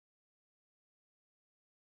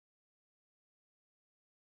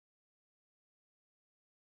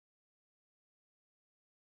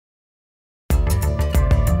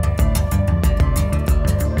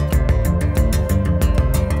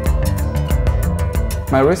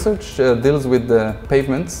My research deals with the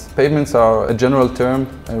pavements. Pavements are a general term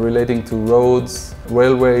relating to roads,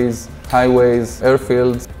 railways, highways,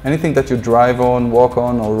 airfields. Anything that you drive on, walk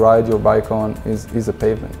on, or ride your bike on is a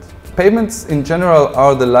pavement. Pavements in general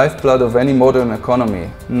are the lifeblood of any modern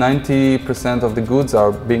economy. 90% of the goods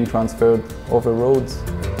are being transferred over roads.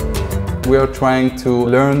 We are trying to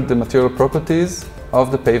learn the material properties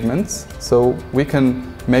of the pavements so we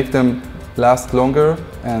can make them last longer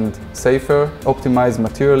and safer, optimize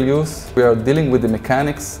material use. We are dealing with the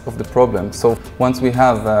mechanics of the problem. So once we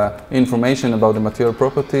have information about the material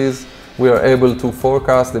properties, we are able to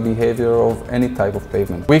forecast the behavior of any type of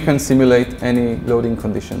pavement. We can simulate any loading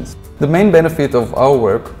conditions. The main benefit of our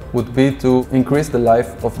work would be to increase the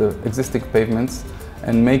life of the existing pavements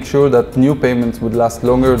and make sure that new pavements would last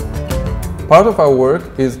longer. Part of our work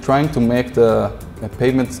is trying to make the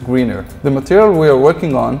pavements greener. The material we are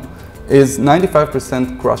working on is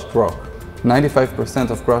 95% crushed rock. 95%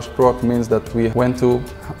 of crushed rock means that we went to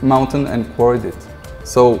mountain and quarried it.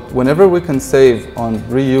 So whenever we can save on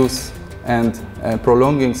reuse and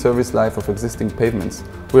prolonging service life of existing pavements,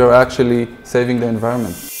 we are actually saving the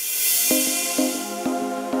environment.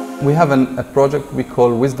 We have a project we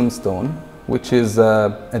call Wisdom Stone, which is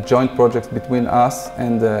a joint project between us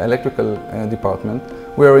and the electrical department.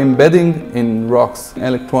 We are embedding in rocks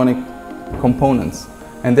electronic components,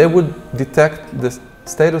 and they would detect the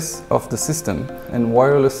status of the system and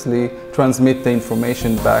wirelessly transmit the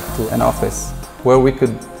information back to an office where we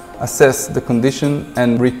could assess the condition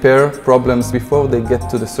and repair problems before they get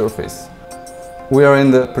to the surface. We are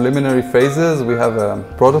in the preliminary phases. We have a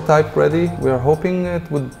prototype ready. We are hoping it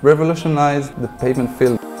would revolutionize the pavement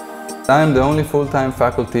field. I am the only full-time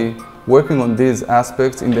faculty working on these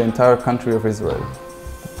aspects in the entire country of Israel.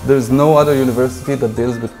 There is no other university that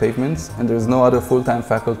deals with pavements, and there is no other full-time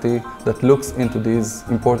faculty that looks into these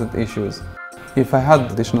important issues. If I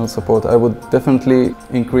had additional support, I would definitely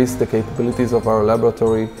increase the capabilities of our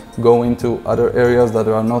laboratory, go into other areas that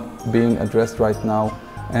are not being addressed right now,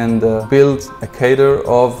 and build a cadre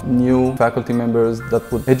of new faculty members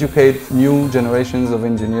that would educate new generations of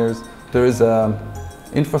engineers. There is an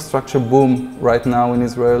infrastructure boom right now in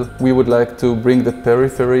Israel. We would like to bring the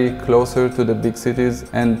periphery closer to the big cities,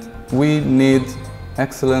 and we need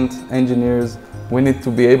excellent engineers. We need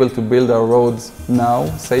to be able to build our roads now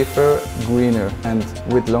safer, greener, and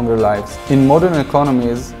with longer lives. In modern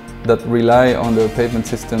economies that rely on their pavement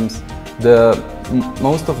systems,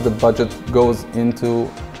 most of the budget goes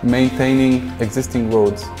into maintaining existing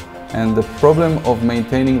roads. And the problem of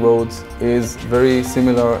maintaining roads is very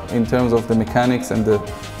similar in terms of the mechanics and the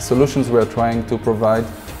solutions we are trying to provide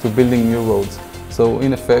to building new roads. So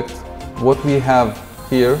in effect, what we have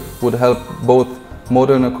here would help both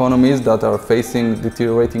modern economies that are facing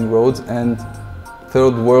deteriorating roads and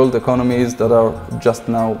third world economies that are just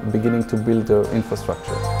now beginning to build their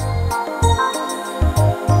infrastructure.